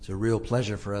It's a real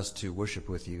pleasure for us to worship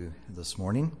with you this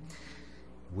morning.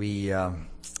 We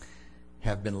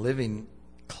have been living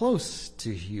close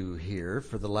to you here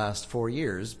for the last 4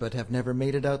 years, but have never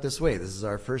made it out this way. This is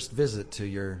our first visit to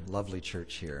your lovely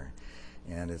church here.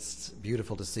 And it's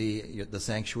beautiful to see the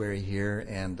sanctuary here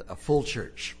and a full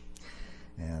church.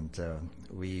 And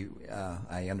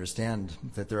I understand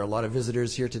that there are a lot of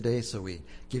visitors here today, so we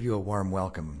give you a warm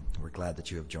welcome. We're glad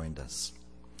that you have joined us.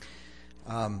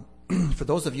 For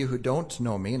those of you who don't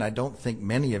know me, and I don't think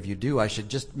many of you do, I should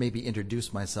just maybe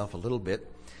introduce myself a little bit.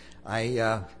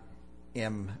 I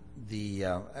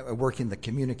work in the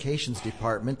communications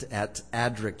department at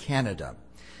ADRA Canada.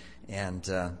 And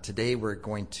today we're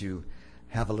going to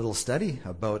have a little study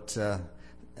about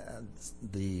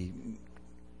the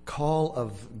call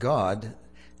of God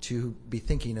to be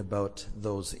thinking about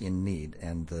those in need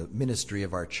and the ministry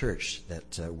of our church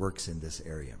that works in this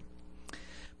area.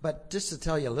 But just to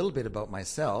tell you a little bit about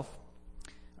myself,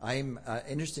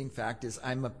 interesting fact is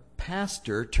I'm a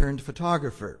pastor turned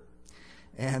photographer.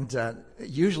 And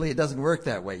usually it doesn't work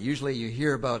that way. Usually you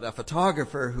hear about a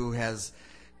photographer who has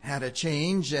had a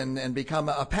change and become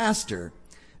a pastor.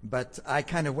 But I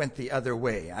kind of went the other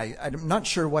way. I'm not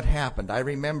sure what happened. I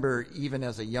remember even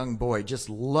as a young boy just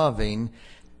loving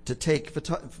to take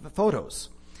photos.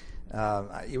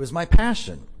 It was my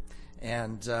passion.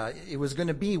 And it was going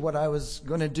to be what I was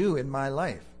going to do in my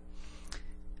life.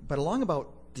 But along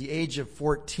about the age of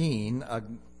 14, a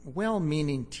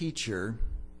well-meaning teacher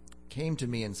came to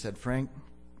me and said, "Frank,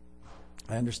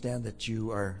 I understand that you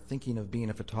are thinking of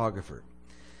being a photographer.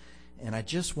 And I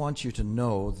just want you to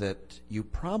know that you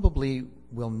probably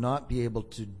will not be able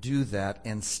to do that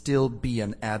and still be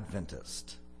an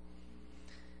Adventist."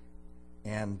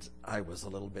 And I was a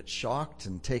little bit shocked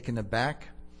and taken aback.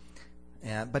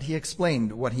 But he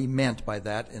explained what he meant by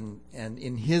that, and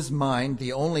in his mind,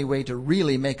 the only way to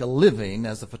really make a living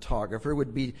as a photographer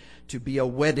would be to be a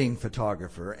wedding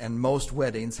photographer, and most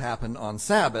weddings happen on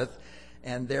Sabbath,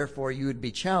 and therefore you would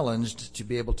be challenged to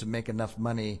be able to make enough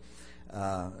money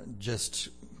just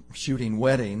shooting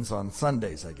weddings on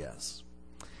Sundays, I guess.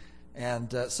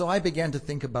 And so I began to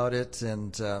think about it,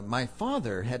 and my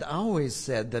father had always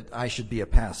said that I should be a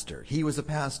pastor. He was a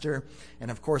pastor, and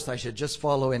of course I should just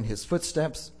follow in his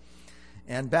footsteps.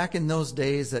 And back in those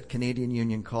days at Canadian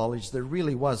Union College, there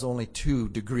really was only 2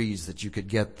 degrees that you could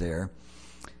get there,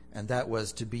 and that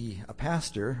was to be a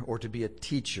pastor or to be a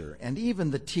teacher. And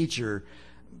even the teacher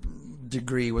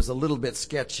degree was a little bit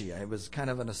sketchy. It was kind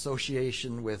of an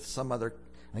association with some other,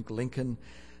 I think Lincoln,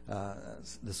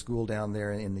 the school down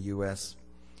there in the U.S.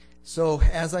 So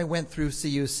as I went through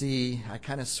CUC, I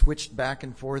kind of switched back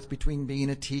and forth between being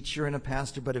a teacher and a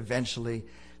pastor, but eventually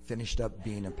finished up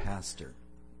being a pastor.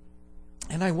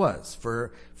 And I was.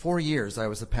 For 4 years, I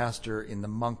was a pastor in the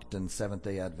Moncton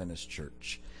Seventh-day Adventist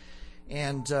Church.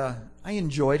 And I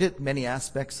enjoyed it, many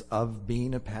aspects of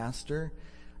being a pastor.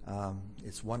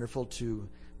 It's wonderful to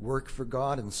work for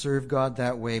God and serve God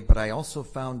that way, but I also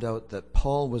found out that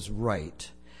Paul was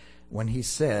right when he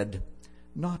said,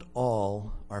 "Not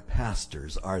all are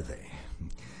pastors, are they?"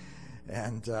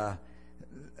 And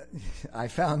I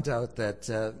found out that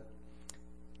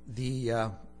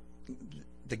the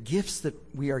gifts that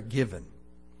we are given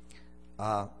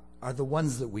are the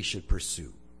ones that we should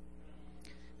pursue.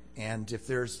 And if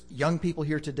there's young people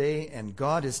here today and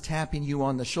God is tapping you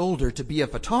on the shoulder to be a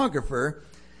photographer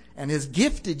and has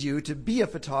gifted you to be a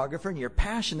photographer and you're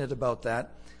passionate about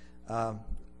that,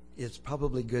 it's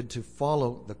probably good to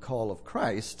follow the call of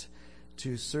Christ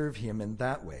to serve him in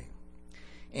that way.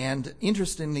 And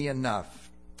interestingly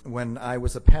enough, when I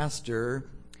was a pastor,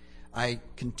 I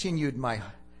continued my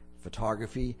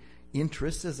photography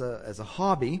interest as a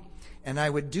hobby, and I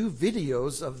would do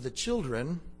videos of the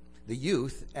children, the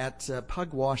youth, at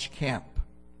Pugwash Camp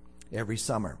every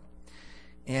summer.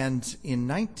 And in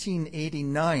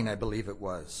 1989, I believe it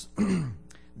was,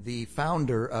 the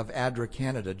founder of ADRA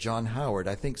Canada, John Howard,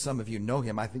 I think some of you know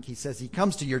him. I think he says he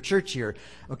comes to your church here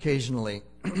occasionally.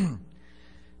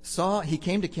 He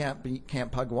came to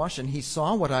Camp Pugwash, and he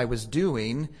saw what I was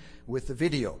doing with the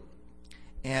video.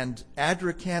 And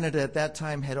ADRA Canada at that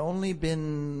time had only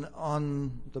been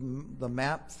on the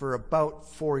map for about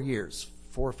 4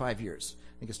 or 5 years.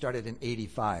 I think it started in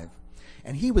 85.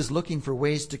 And he was looking for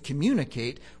ways to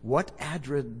communicate what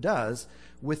ADRA does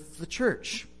with the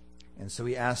church. And so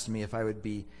he asked me if I would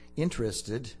be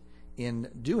interested in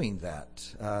doing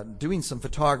that, doing some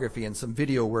photography and some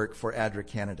video work for ADRA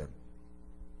Canada.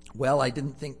 Well, I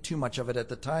didn't think too much of it at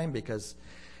the time because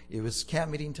it was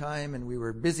camp meeting time and we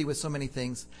were busy with so many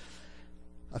things.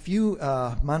 A few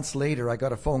months later, I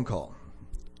got a phone call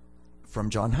from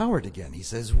John Howard again. He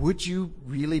says, would you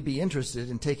really be interested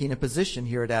in taking a position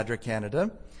here at ADRA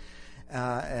Canada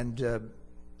and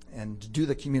do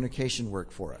the communication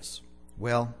work for us?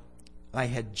 Well, I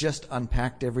had just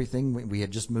unpacked everything. We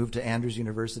had just moved to Andrews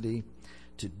University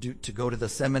to go to the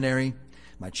seminary.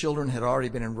 My children had already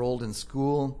been enrolled in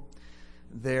school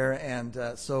there, and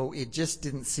so it just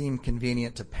didn't seem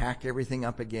convenient to pack everything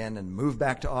up again and move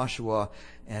back to Oshawa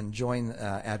and join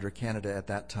ADRA Canada at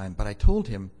that time. But I told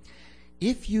him,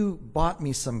 if you bought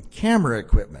me some camera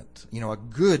equipment, a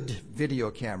good video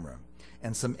camera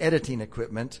and some editing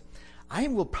equipment, I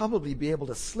will probably be able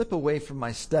to slip away from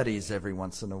my studies every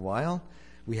once in a while.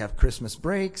 We have Christmas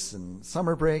breaks and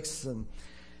summer breaks,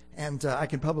 and I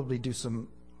can probably do some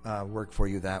work for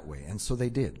you that way. And so they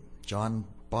did. John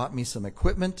bought me some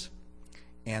equipment,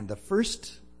 and the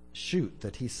first shoot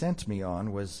that he sent me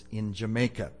on was in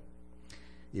Jamaica.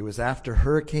 It was after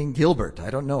Hurricane Gilbert. I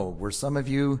don't know, were some of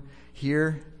you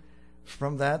here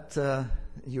from that?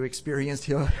 You experienced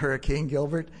Hurricane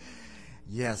Gilbert?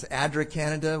 Yes, ADRA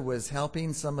Canada was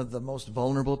helping some of the most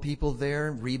vulnerable people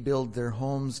there rebuild their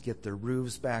homes, get their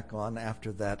roofs back on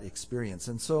after that experience.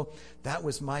 And so that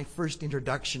was my first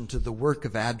introduction to the work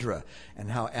of ADRA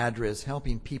and how ADRA is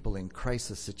helping people in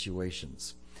crisis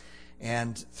situations.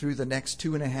 And through the next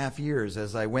 2.5 years,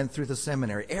 as I went through the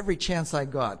seminary, every chance I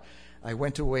got, I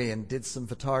went away and did some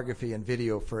photography and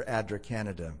video for ADRA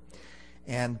Canada.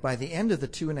 And by the end of the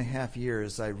 2.5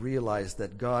 years, I realized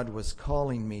that God was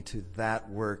calling me to that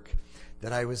work,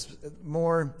 that I was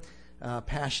more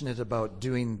passionate about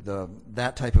doing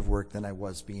that type of work than I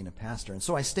was being a pastor. And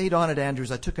so I stayed on at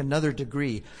Andrews. I took another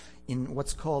degree in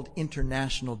what's called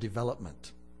international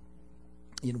development,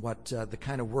 in what the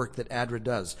kind of work that ADRA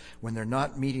does. When they're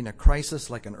not meeting a crisis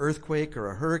like an earthquake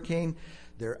or a hurricane,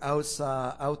 they're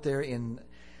out there in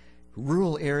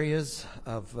rural areas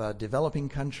of developing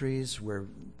countries where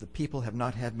the people have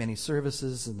not had many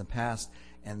services in the past,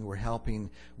 and we're helping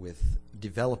with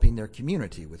developing their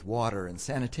community with water and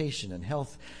sanitation and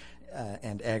health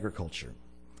and agriculture.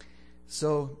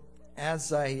 So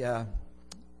as I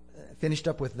finished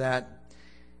up with that,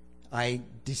 I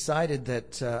decided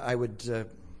that I would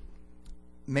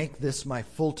make this my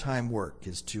full-time work,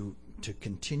 is to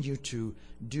continue to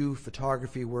do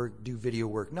photography work, do video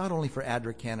work, not only for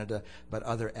ADRA Canada, but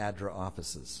other ADRA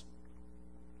offices.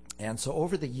 And so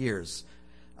over the years,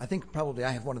 I think probably I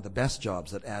have one of the best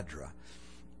jobs at ADRA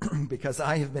because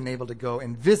I have been able to go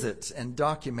and visit and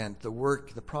document the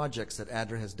work, the projects that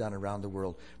ADRA has done around the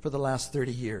world for the last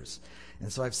 30 years.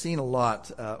 And so I've seen a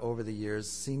lot over the years,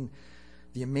 seen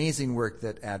the amazing work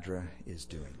that ADRA is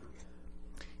doing.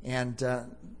 And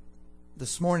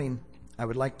this morning, I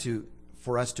would like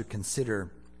for us to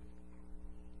consider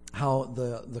how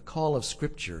the call of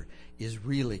Scripture is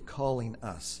really calling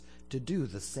us to do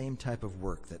the same type of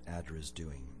work that ADRA is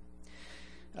doing.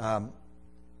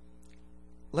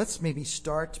 Let's maybe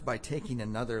start by taking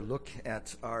another look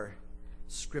at our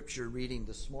Scripture reading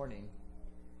this morning.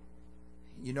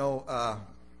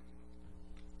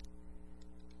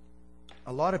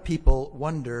 A lot of people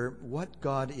wonder what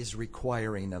God is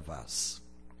requiring of us.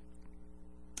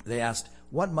 They asked,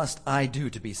 what must I do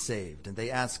to be saved? And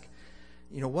they ask,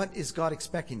 what is God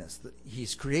expecting us?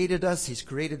 He's created us. He's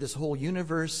created this whole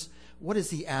universe. What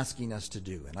is he asking us to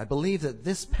do? And I believe that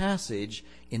this passage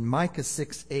in Micah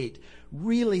 6:8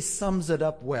 really sums it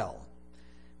up well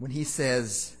when he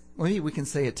says, maybe we can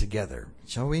say it together,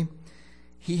 shall we?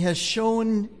 He has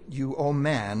shown you, O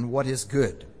man, what is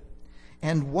good.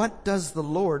 And what does the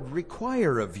Lord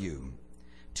require of you?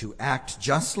 To act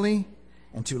justly,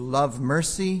 and to love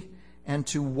mercy, and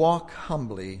to walk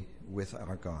humbly with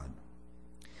our God.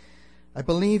 I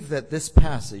believe that this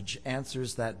passage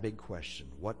answers that big question.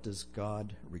 What does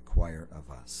God require of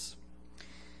us?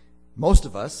 Most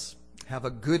of us have a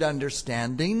good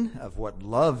understanding of what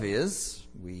love is.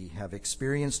 We have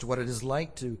experienced what it is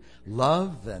like to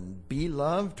love and be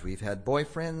loved. We've had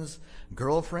boyfriends,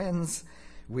 girlfriends.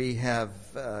 We have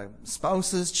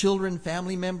spouses, children,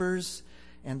 family members,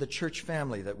 and the church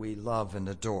family that we love and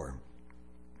adore.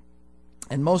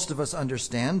 And most of us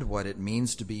understand what it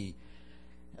means to be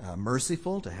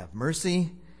merciful, to have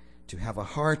mercy, to have a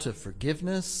heart of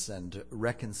forgiveness and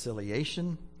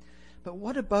reconciliation. But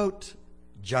what about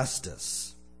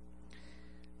justice?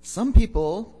 Some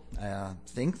people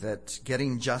think that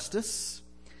getting justice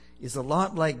is a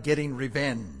lot like getting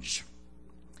revenge.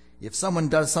 If someone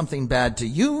does something bad to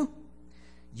you,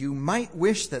 you might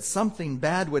wish that something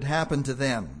bad would happen to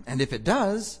them. And if it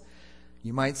does,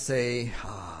 you might say,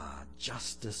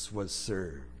 justice was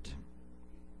served.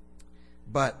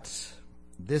 But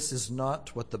this is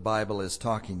not what the Bible is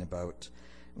talking about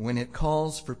when it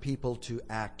calls for people to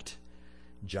act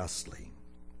justly.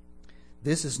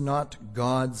 This is not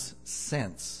God's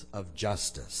sense of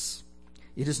justice.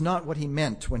 It is not what he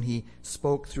meant when he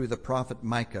spoke through the prophet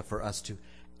Micah for us to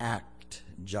act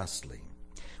justly.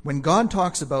 When God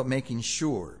talks about making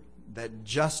sure that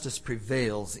justice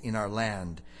prevails in our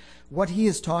land, what he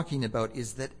is talking about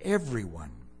is that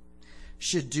everyone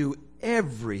should do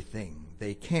everything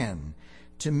they can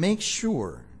to make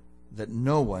sure that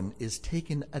no one is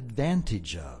taken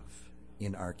advantage of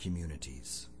in our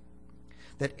communities.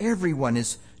 That everyone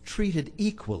is treated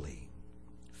equally,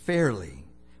 fairly,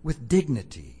 with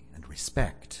dignity and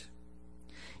respect.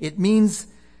 It means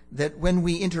that when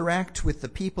we interact with the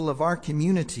people of our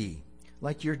community,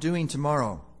 like you're doing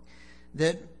tomorrow,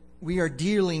 that we are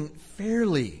dealing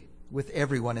fairly with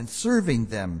everyone and serving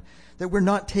them, that we're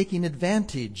not taking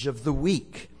advantage of the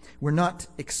weak. We're not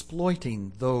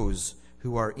exploiting those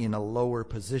who are in a lower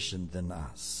position than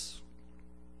us.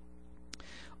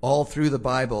 All through the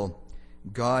Bible,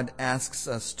 God asks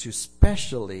us to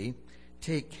specially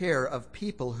take care of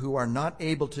people who are not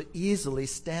able to easily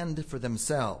stand for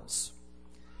themselves.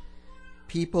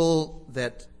 People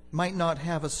that might not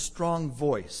have a strong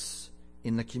voice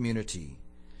in the community.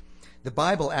 The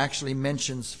Bible actually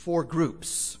mentions 4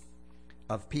 groups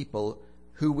of people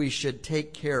who we should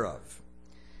take care of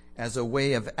as a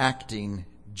way of acting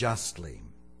justly.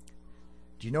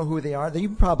 Do you know who they are? You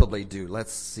probably do.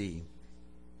 Let's see.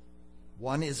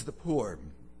 1 is the poor.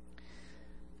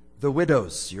 The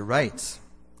widows, you're right.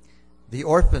 The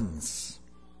orphans.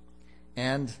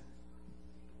 And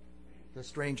the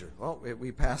stranger. Oh,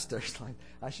 we passed our slide.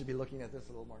 I should be looking at this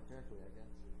a little more carefully, I guess.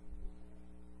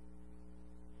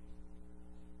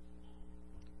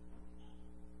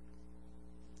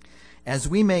 As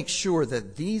we make sure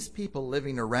that these people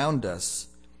living around us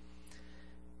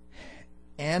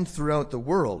and throughout the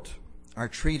world are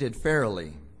treated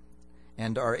fairly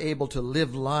and are able to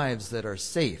live lives that are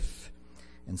safe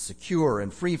and secure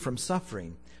and free from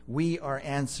suffering, we are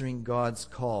answering God's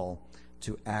call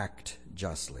to act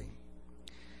justly.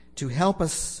 To help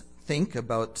us think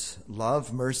about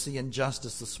love, mercy, and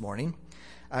justice this morning,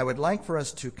 I would like for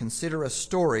us to consider a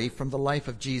story from the life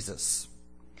of Jesus.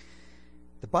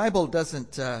 The Bible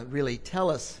doesn't really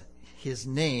tell us his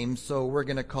name, so we're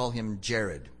going to call him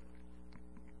Jared.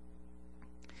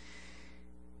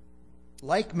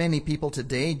 Like many people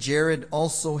today, Jared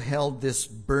also held this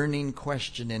burning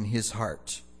question in his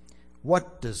heart.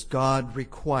 What does God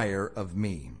require of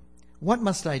me? What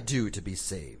must I do to be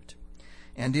saved?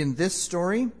 And in this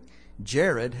story,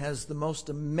 Jared has the most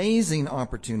amazing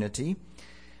opportunity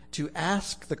to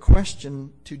ask the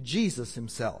question to Jesus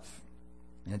himself.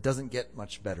 And it doesn't get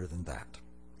much better than that.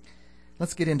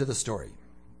 Let's get into the story.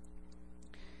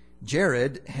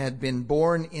 Jared had been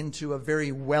born into a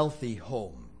very wealthy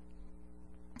home.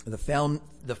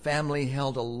 The family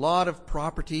held a lot of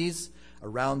properties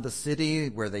around the city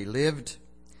where they lived.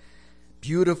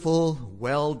 Beautiful,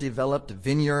 well-developed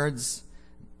vineyards,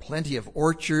 plenty of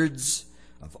orchards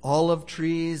of olive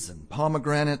trees and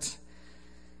pomegranate,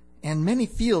 and many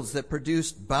fields that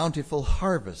produced bountiful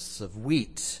harvests of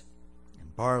wheat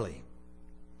and barley.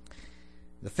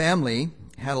 The family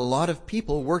had a lot of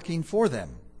people working for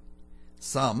them.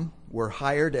 Some were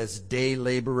hired as day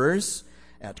laborers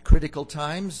at critical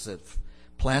times of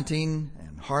planting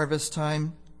and harvest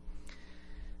time.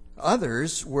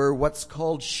 Others were what's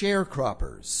called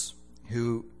sharecroppers,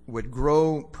 who would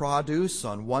grow produce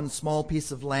on one small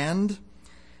piece of land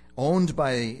owned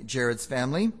by Jared's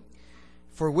family,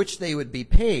 for which they would be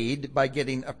paid by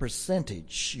getting a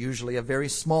percentage, usually a very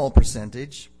small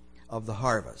percentage, of the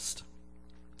harvest.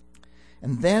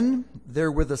 And then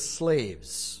there were the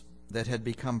slaves that had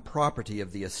become property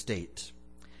of the estate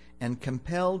and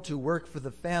compelled to work for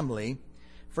the family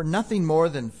for nothing more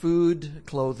than food,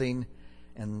 clothing,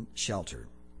 and shelter.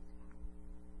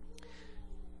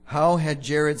 How had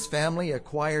Jared's family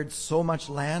acquired so much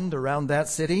land around that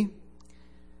city?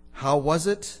 How was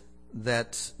it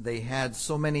that they had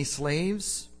so many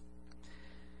slaves?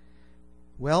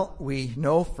 Well, we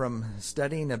know from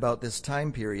studying about this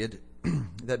time period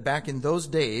that back in those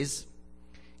days,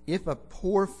 if a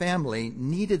poor family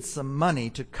needed some money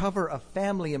to cover a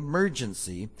family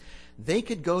emergency, they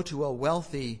could go to a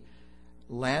wealthy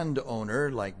landowner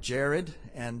like Jared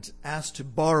and ask to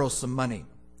borrow some money.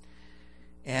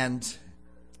 And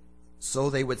so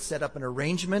they would set up an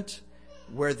arrangement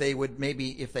where they would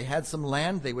maybe, if they had some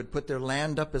land, they would put their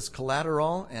land up as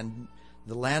collateral, and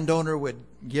the landowner would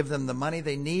give them the money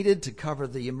they needed to cover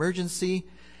the emergency.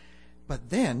 But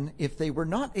then, if they were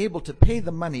not able to pay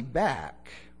the money back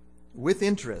with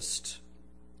interest,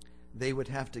 they would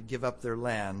have to give up their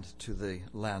land to the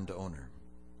landowner.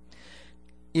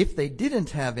 If they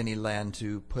didn't have any land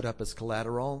to put up as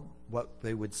collateral, what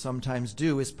they would sometimes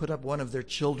do is put up one of their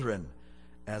children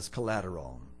as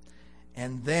collateral.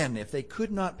 And then, if they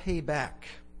could not pay back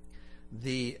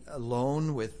the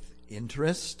loan with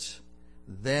interest,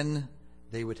 then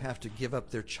they would have to give up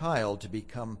their child to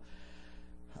become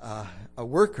a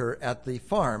worker at the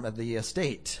farm, at the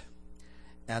estate,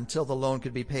 until the loan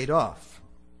could be paid off.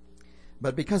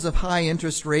 But because of high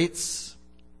interest rates,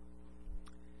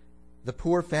 the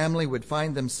poor family would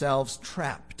find themselves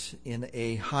trapped in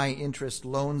a high interest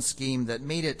loan scheme that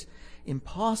made it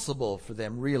impossible for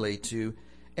them really to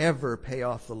ever pay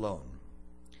off the loan.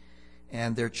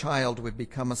 And their child would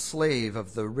become a slave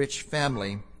of the rich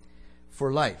family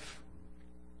for life.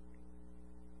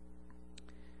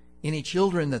 Any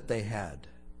children that they had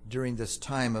during this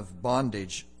time of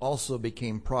bondage also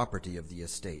became property of the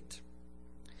estate.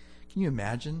 Can you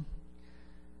imagine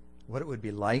what it would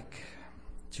be like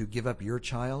to give up your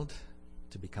child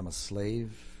to become a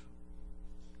slave?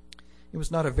 It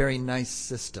was not a very nice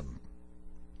system.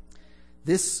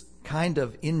 This kind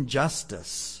of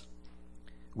injustice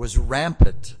was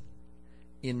rampant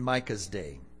in Micah's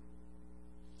day.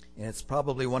 And it's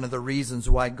probably one of the reasons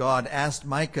why God asked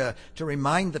Micah to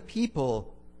remind the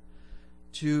people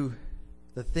to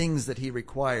the things that he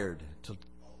required, to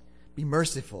be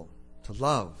merciful, to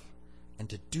love, and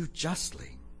to do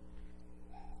justly.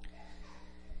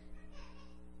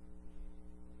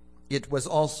 It was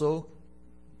also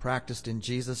practiced in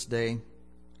Jesus' day,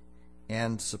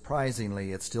 and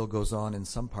surprisingly, it still goes on in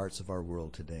some parts of our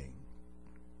world today.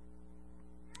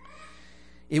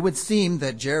 It would seem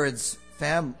that Jared's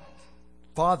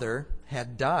father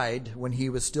had died when he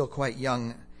was still quite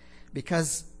young,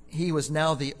 because he was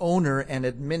now the owner and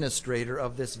administrator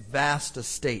of this vast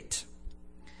estate.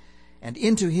 And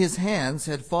into his hands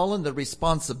had fallen the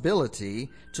responsibility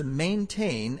to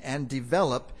maintain and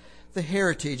develop the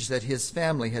heritage that his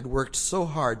family had worked so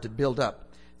hard to build up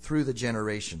through the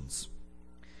generations.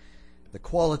 The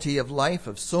quality of life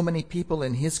of so many people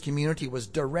in his community was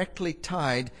directly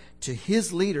tied to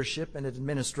his leadership and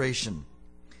administration.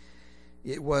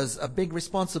 It was a big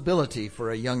responsibility for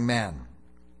a young man.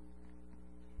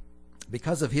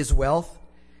 Because of his wealth,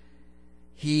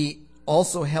 he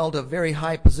also held a very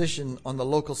high position on the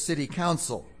local city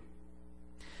council.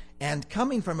 And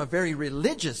coming from a very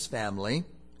religious family,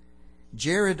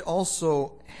 Jared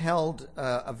also held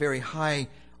a very high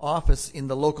office in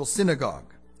the local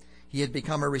synagogue. He had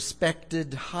become a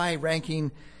respected,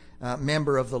 high-ranking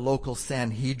member of the local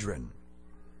Sanhedrin.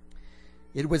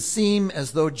 It would seem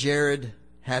as though Jared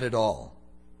had it all.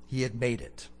 He had made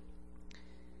it.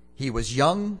 He was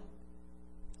young,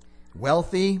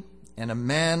 wealthy, and a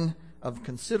man of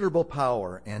considerable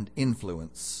power and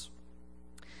influence.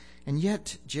 And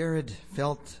yet, Jared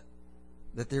felt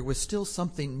that there was still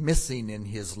something missing in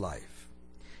his life.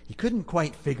 He couldn't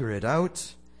quite figure it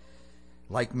out.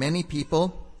 Like many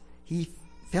people, he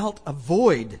felt a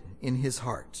void in his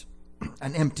heart,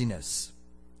 an emptiness.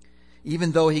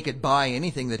 Even though he could buy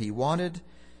anything that he wanted,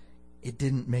 it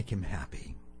didn't make him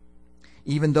happy.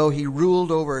 Even though he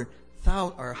ruled over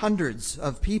hundreds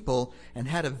of people and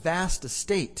had a vast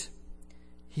estate,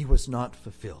 he was not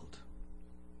fulfilled.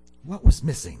 What was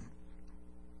missing?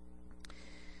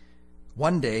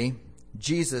 One day,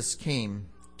 Jesus came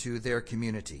to their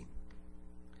community.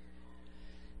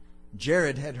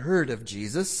 Jared had heard of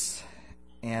Jesus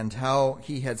and how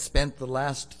he had spent the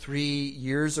last 3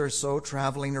 years or so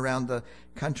traveling around the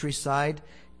countryside,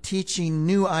 teaching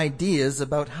new ideas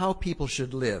about how people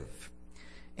should live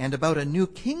and about a new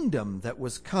kingdom that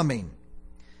was coming,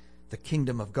 the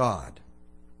kingdom of God.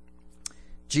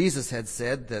 Jesus had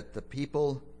said that the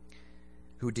people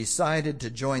who decided to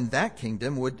join that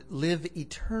kingdom would live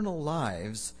eternal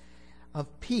lives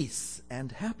of peace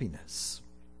and happiness.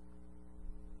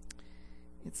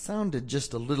 It sounded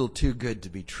just a little too good to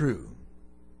be true.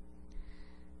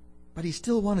 But he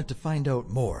still wanted to find out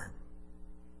more.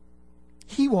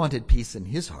 He wanted peace in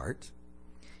his heart.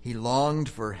 He longed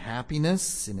for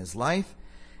happiness in his life,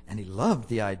 and he loved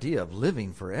the idea of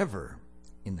living forever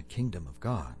in the kingdom of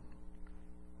God.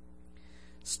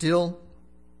 Still,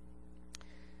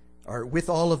 with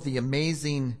all of the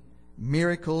amazing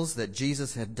miracles that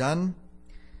Jesus had done,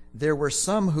 there were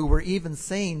some who were even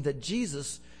saying that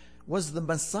Jesus was the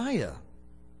Messiah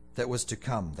that was to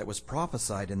come, that was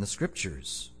prophesied in the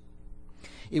Scriptures.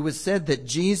 It was said that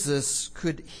Jesus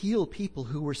could heal people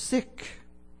who were sick,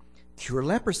 cure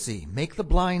leprosy, make the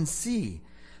blind see,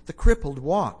 the crippled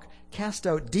walk, cast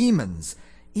out demons,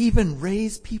 even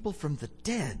raise people from the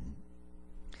dead.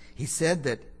 He said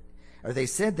that Or they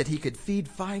said that he could feed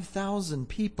 5,000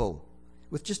 people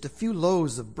with just a few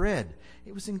loaves of bread.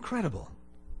 It was incredible.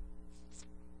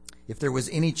 If there was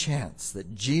any chance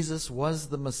that Jesus was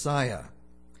the Messiah,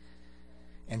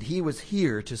 and he was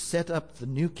here to set up the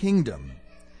new kingdom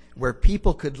where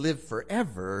people could live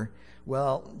forever,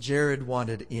 well, Jared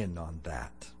wanted in on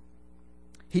that.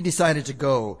 He decided to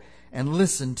go and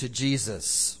listen to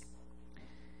Jesus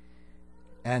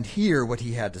and hear what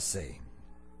he had to say.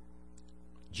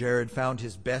 Jared found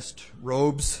his best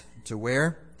robes to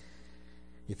wear.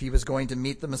 If he was going to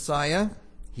meet the Messiah,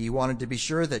 he wanted to be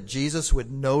sure that Jesus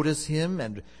would notice him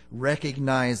and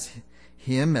recognize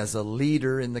him as a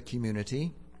leader in the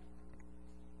community.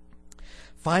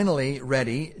 Finally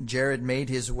ready, Jared made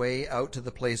his way out to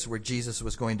the place where Jesus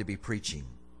was going to be preaching.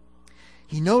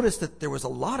 He noticed that there was a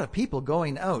lot of people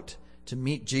going out to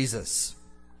meet Jesus.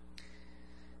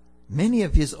 Many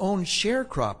of his own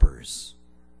sharecroppers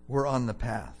were on the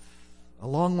path,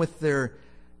 along with their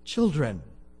children,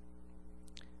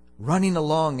 running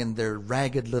along in their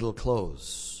ragged little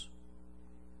clothes.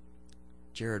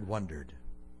 Jared wondered,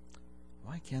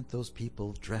 why can't those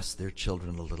people dress their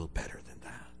children a little better than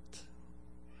that?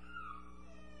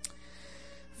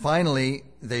 Finally,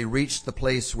 they reached the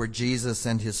place where Jesus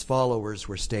and his followers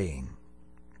were staying.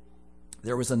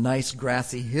 There was a nice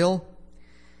grassy hill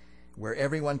where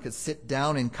everyone could sit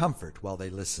down in comfort while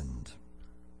they listened.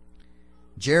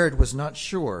 Jared was not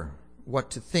sure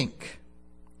what to think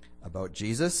about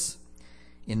Jesus.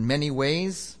 In many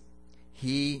ways,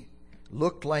 he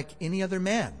looked like any other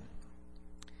man.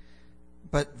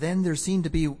 But then there seemed to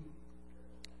be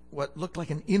what looked like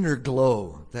an inner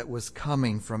glow that was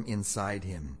coming from inside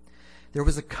him. There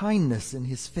was a kindness in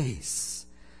his face,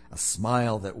 a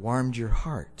smile that warmed your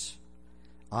heart,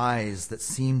 eyes that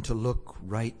seemed to look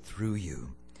right through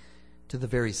you, to the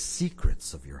very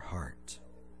secrets of your heart.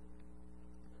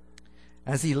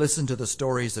 As he listened to the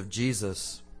stories of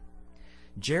Jesus,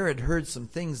 Jared heard some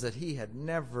things that he had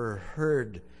never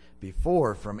heard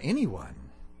before from anyone.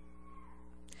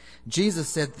 Jesus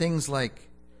said things like,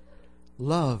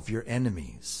 love your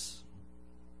enemies.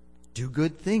 Do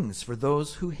good things for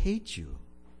those who hate you.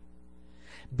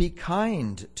 Be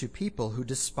kind to people who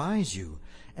despise you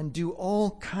and do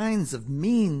all kinds of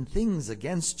mean things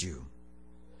against you.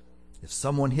 If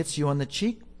someone hits you on the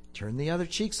cheek, turn the other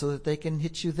cheek so that they can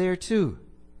hit you there too.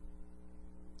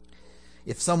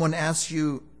 If someone asks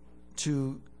you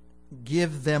to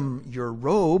give them your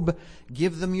robe,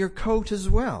 give them your coat as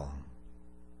well.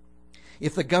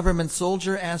 If the government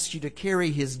soldier asks you to carry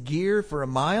his gear for a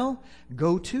mile,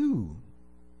 go too.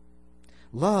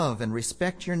 Love and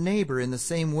respect your neighbor in the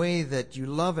same way that you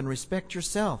love and respect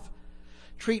yourself.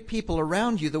 Treat people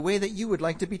around you the way that you would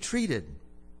like to be treated.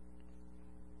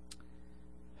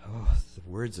 Oh, the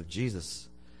words of Jesus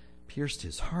pierced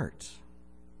his heart.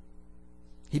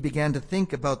 He began to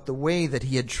think about the way that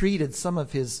he had treated some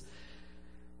of his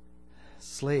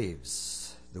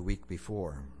slaves the week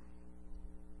before.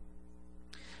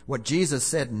 What Jesus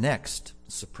said next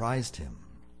surprised him.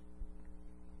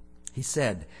 He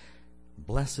said,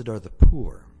 "Blessed are the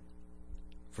poor,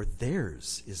 for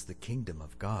theirs is the kingdom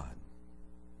of God."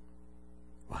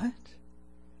 What?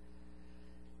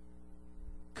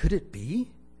 Could it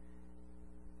be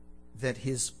that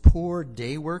his poor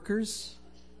day workers,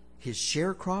 his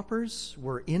sharecroppers,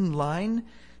 were in line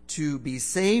to be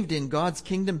saved in God's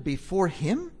kingdom before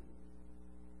him?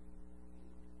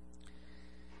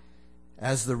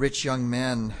 As the rich young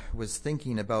man was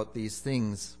thinking about these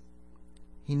things,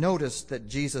 he noticed that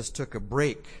Jesus took a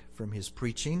break from his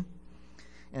preaching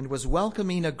and was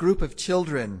welcoming a group of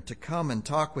children to come and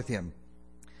talk with him.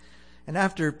 And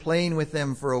after playing with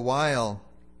them for a while,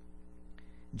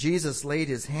 Jesus laid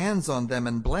his hands on them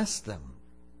and blessed them.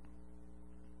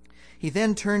 He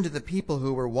then turned to the people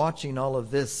who were watching all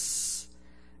of this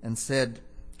and said,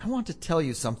 "I want to tell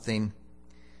you something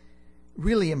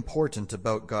really important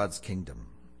about God's kingdom.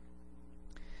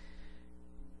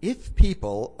 If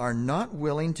people are not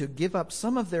willing to give up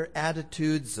some of their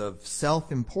attitudes of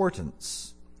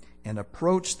self-importance and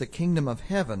approach the kingdom of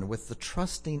heaven with the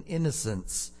trusting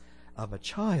innocence of a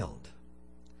child,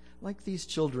 like these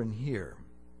children here,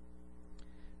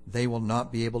 they will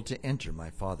not be able to enter my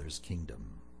Father's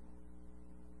kingdom."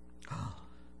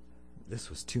 This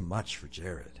was too much for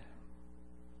Jared.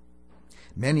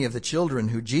 Many of the children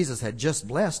who Jesus had just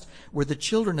blessed were the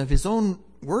children of his own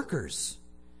workers,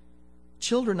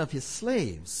 children of his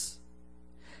slaves.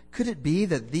 Could it be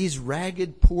that these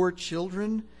ragged, poor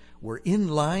children were in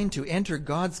line to enter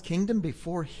God's kingdom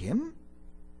before him?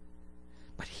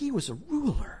 But he was a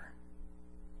ruler.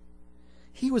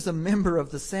 He was a member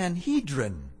of the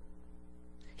Sanhedrin.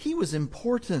 He was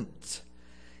important.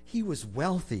 He was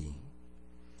wealthy.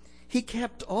 He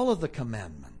kept all of the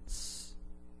commandments.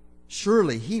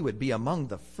 Surely he would be among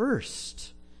the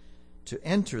first to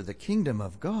enter the kingdom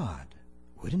of God,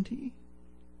 wouldn't he?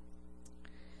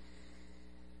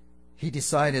 He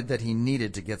decided that he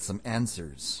needed to get some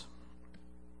answers.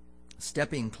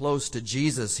 Stepping close to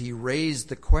Jesus, he raised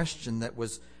the question that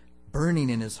was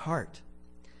burning in his heart.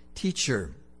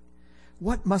 Teacher,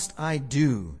 what must I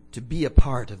do to be a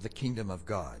part of the kingdom of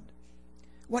God?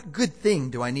 What good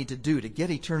thing do I need to do to get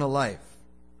eternal life?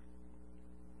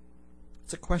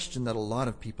 It's a question that a lot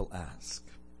of people ask.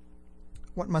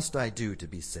 What must I do to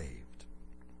be saved?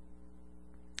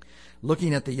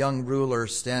 Looking at the young ruler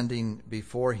standing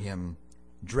before him,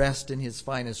 dressed in his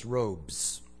finest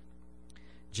robes,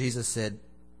 Jesus said,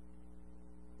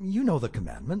 you know the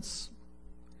commandments.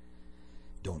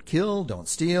 Don't kill, don't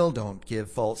steal, don't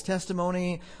give false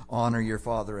testimony, honor your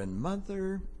father and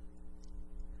mother.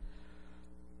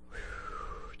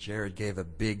 Jared gave a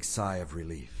big sigh of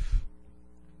relief.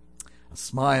 A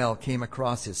smile came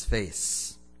across his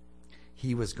face.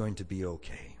 He was going to be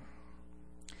okay.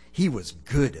 He was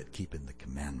good at keeping the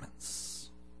commandments.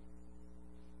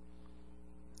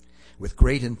 With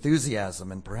great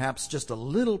enthusiasm and perhaps just a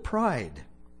little pride,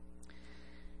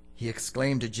 he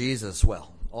exclaimed to Jesus,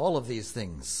 well, all of these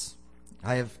things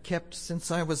I have kept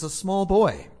since I was a small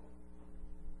boy.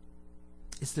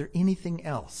 Is there anything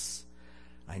else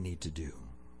I need to do?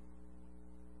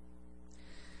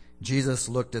 Jesus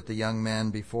looked at the young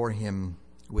man before him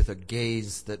with a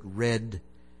gaze that read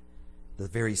the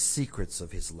very secrets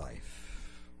of his life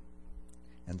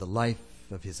and the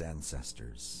life of his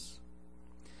ancestors.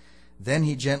 Then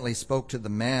he gently spoke to the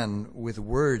man with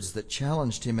words that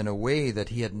challenged him in a way that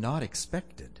he had not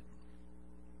expected.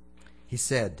 He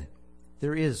said,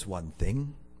 there is one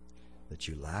thing that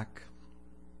you lack.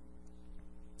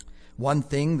 One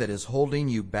thing that is holding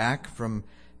you back from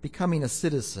becoming a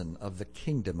citizen of the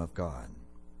kingdom of God.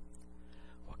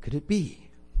 What could it be?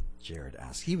 Jared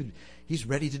asked. He's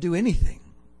ready to do anything.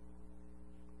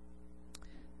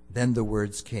 Then the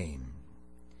words came.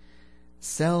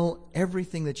 Sell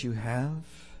everything that you have,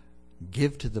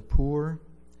 give to the poor,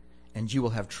 and you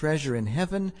will have treasure in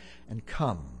heaven, and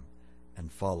come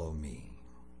and follow me.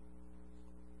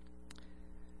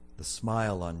 The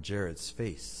smile on Jared's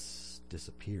face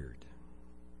disappeared.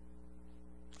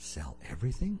 Sell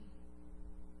everything?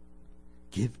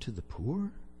 Give to the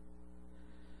poor?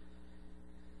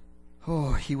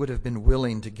 Oh, he would have been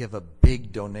willing to give a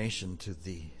big donation to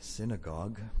the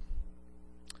synagogue,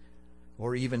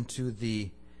 or even to the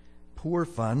poor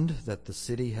fund that the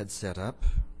city had set up.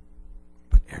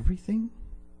 But everything?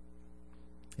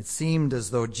 It seemed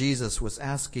as though Jesus was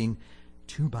asking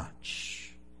too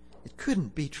much. It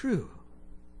couldn't be true.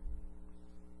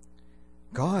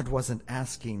 God wasn't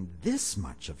asking this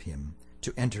much of him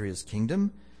to enter his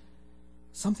kingdom.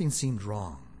 Something seemed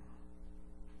wrong.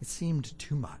 It seemed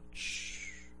too much.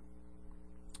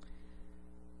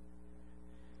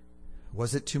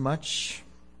 Was it too much?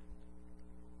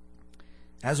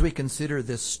 As we consider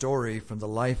this story from the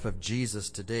life of Jesus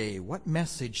today, what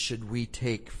message should we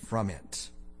take from it?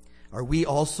 Are we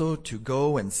also to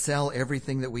go and sell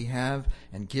everything that we have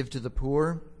and give to the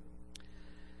poor?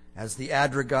 As the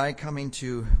Adra guy coming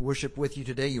to worship with you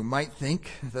today, you might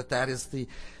think that that is the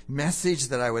message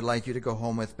that I would like you to go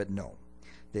home with, but no,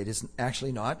 it is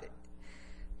actually not.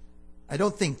 I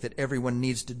don't think that everyone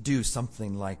needs to do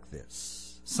something like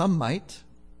this. Some might,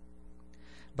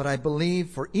 but I believe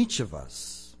for each of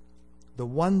us, the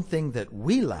one thing that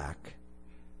we lack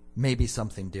may be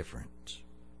something different.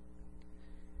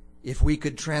 If we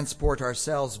could transport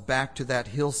ourselves back to that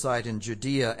hillside in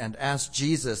Judea and ask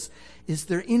Jesus, is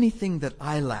there anything that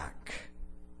I lack?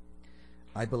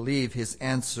 I believe his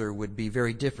answer would be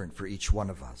very different for each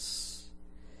one of us.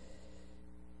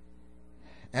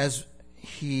 As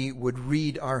he would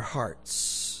read our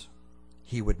hearts,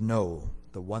 he would know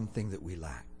the one thing that we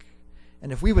lack.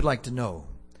 And if we would like to know,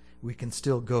 we can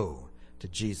still go to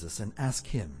Jesus and ask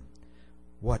him,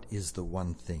 what is the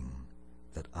one thing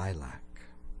that I lack?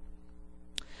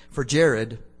 For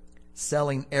Jared,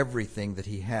 selling everything that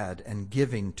he had and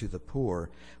giving to the poor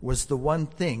was the one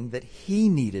thing that he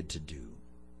needed to do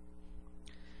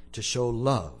to show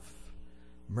love,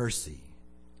 mercy,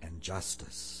 and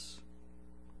justice.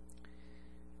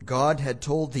 God had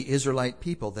told the Israelite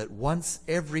people that once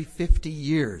every 50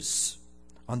 years,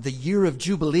 on the year of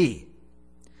Jubilee,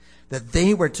 that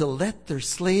they were to let their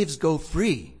slaves go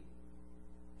free,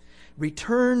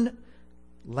 return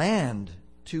land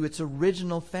to its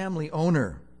original family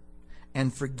owner,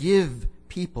 and forgive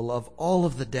people of all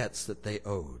of the debts that they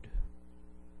owed.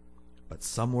 But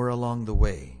somewhere along the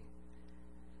way,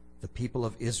 the people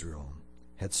of Israel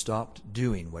had stopped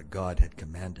doing what God had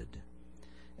commanded.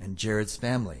 And Jared's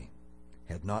family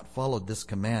had not followed this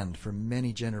command for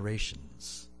many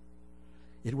generations.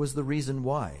 It was the reason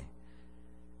why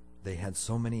they had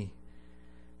so many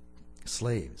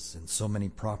slaves and so many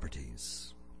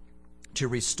properties. To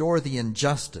restore the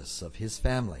injustice of his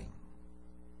family,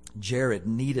 Jared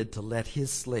needed to let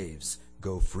his slaves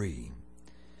go free.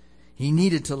 He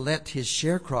needed to let his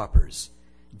sharecroppers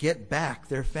get back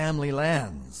their family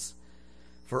lands.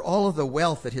 For all of the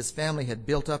wealth that his family had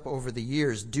built up over the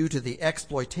years due to the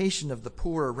exploitation of the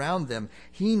poor around them,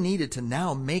 he needed to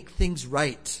now make things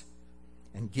right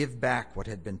and give back what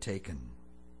had been taken.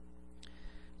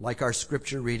 Like our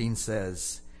scripture reading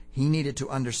says, he needed to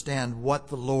understand what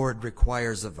the Lord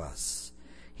requires of us.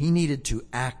 He needed to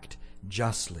act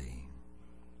justly.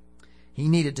 He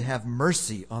needed to have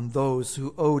mercy on those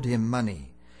who owed him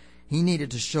money. He needed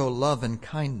to show love and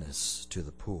kindness to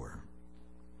the poor.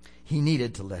 He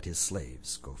needed to let his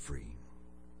slaves go free.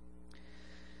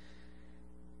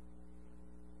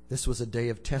 This was a day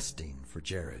of testing for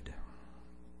Jared.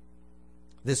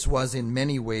 This was in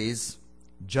many ways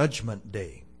Judgment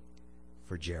Day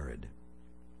for Jared.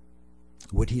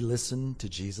 Would he listen to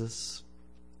Jesus?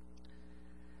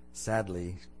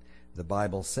 Sadly, the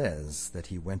Bible says that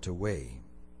he went away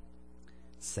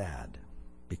sad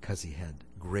because he had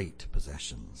great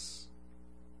possessions.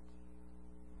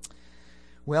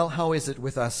 Well, how is it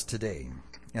with us today?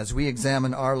 As we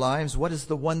examine our lives, what is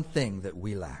the one thing that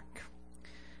we lack?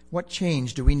 What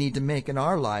change do we need to make in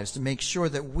our lives to make sure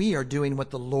that we are doing what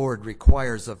the Lord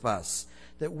requires of us,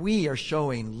 that we are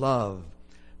showing love,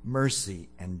 mercy,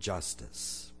 and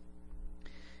justice?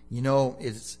 You know,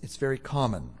 it's very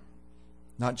common,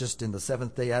 not just in the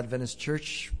Seventh-day Adventist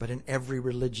Church, but in every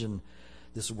religion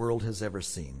this world has ever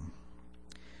seen,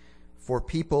 for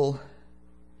people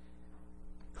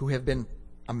who have been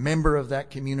a member of that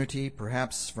community,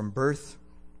 perhaps from birth,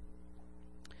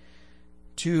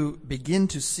 to begin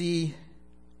to see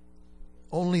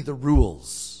only the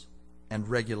rules and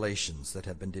regulations that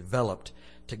have been developed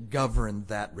to govern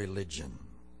that religion.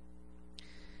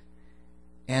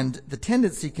 And the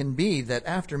tendency can be that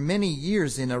after many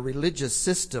years in a religious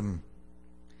system,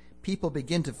 people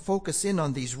begin to focus in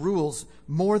on these rules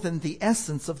more than the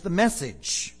essence of the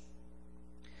message.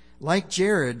 Like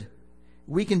Jared,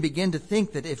 we can begin to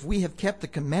think that if we have kept the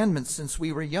commandments since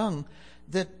we were young,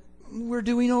 that we're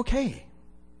doing okay.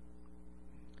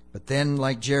 But then,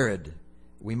 like Jared,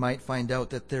 we might find out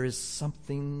that there is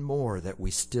something more that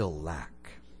we still lack.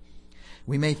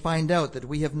 We may find out that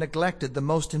we have neglected the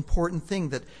most important thing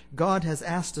that God has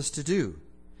asked us to do.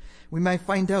 We may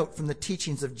find out from the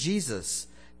teachings of Jesus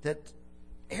that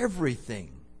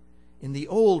everything in the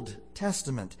Old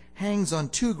Testament hangs on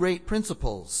two great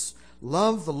principles: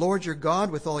 love the Lord your God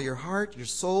with all your heart, your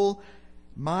soul,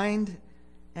 mind,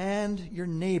 and your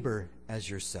neighbor as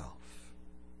yourself.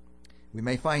 We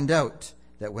may find out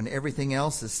that when everything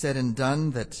else is said and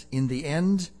done, that in the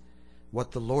end,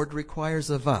 what the Lord requires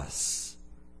of us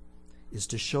is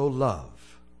to show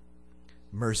love,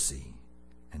 mercy,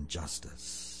 and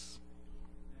justice.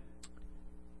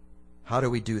 How do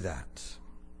we do that?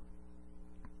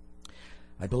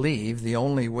 I believe the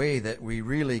only way that we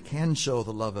really can show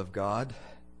the love of God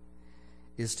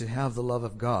is to have the love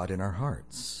of God in our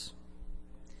hearts.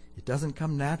 It doesn't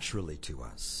come naturally to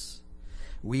us.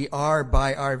 We are,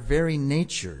 by our very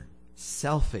nature,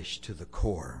 selfish to the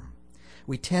core.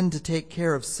 We tend to take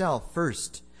care of self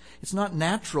first. It's not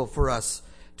natural for us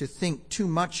to think too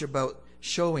much about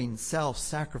showing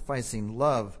self-sacrificing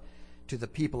love to the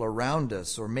people around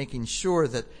us or making sure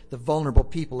that the vulnerable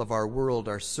people of our world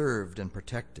are served and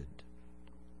protected.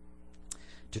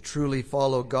 To truly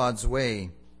follow God's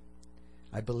way,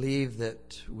 I believe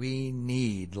that we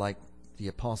need, like the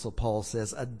Apostle Paul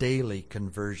says, a daily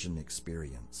conversion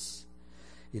experience.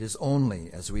 It is only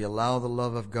as we allow the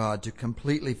love of God to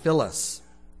completely fill us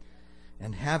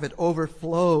and have it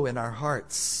overflow in our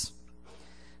hearts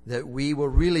that we will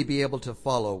really be able to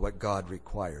follow what God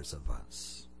requires of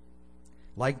us.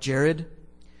 Like Jared,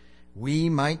 we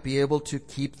might be able to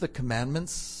keep the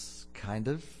commandments, kind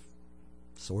of,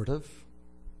 sort of.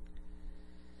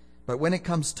 But when it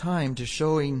comes time to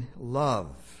showing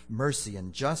love, mercy,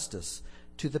 and justice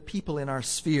to the people in our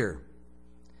sphere,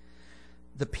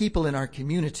 the people in our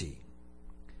community,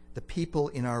 the people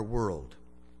in our world,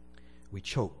 we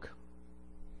choke.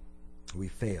 We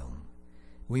fail.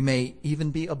 We may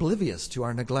even be oblivious to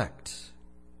our neglect.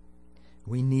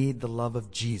 We need the love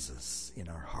of Jesus in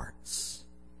our hearts.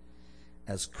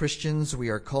 As Christians, we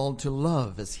are called to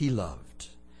love as he loved,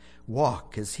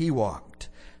 walk as he walked,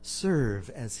 serve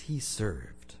as he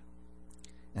served.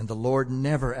 And the Lord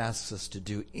never asks us to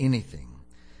do anything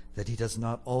that he does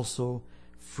not also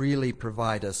freely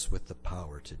provide us with the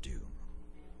power to do.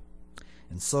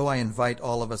 And so I invite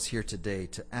all of us here today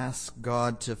to ask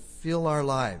God to fill our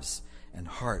lives and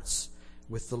hearts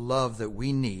with the love that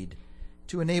we need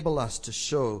to enable us to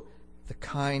show the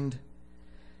kindness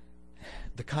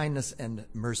and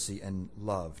mercy and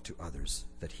love to others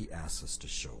that he asks us to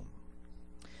show.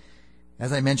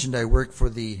 As I mentioned, I work for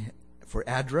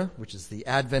ADRA, which is the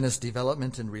Adventist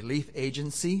Development and Relief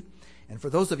Agency. And for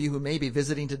those of you who may be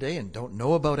visiting today and don't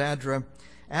know about ADRA,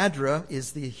 ADRA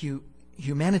is the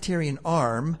humanitarian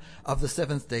arm of the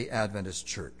Seventh-day Adventist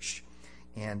Church.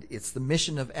 And it's the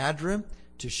mission of ADRA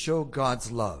to show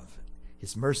God's love,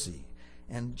 his mercy,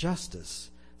 and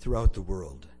justice throughout the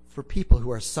world for people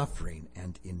who are suffering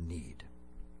and in need.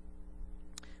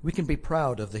 We can be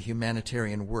proud of the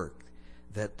humanitarian work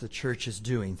that the church is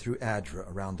doing through ADRA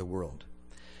around the world.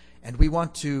 And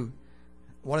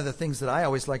one of the things that I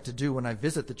always like to do when I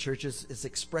visit the churches is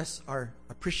express our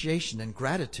appreciation and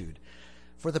gratitude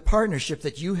for the partnership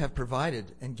that you have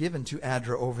provided and given to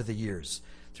ADRA over the years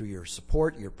through your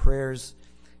support, your prayers,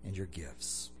 and your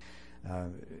gifts.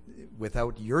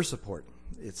 Without your support,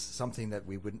 it's something that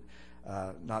we would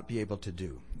not be able to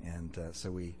do. And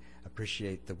so we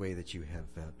appreciate the way that you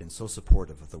have been so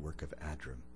supportive of the work of ADRA.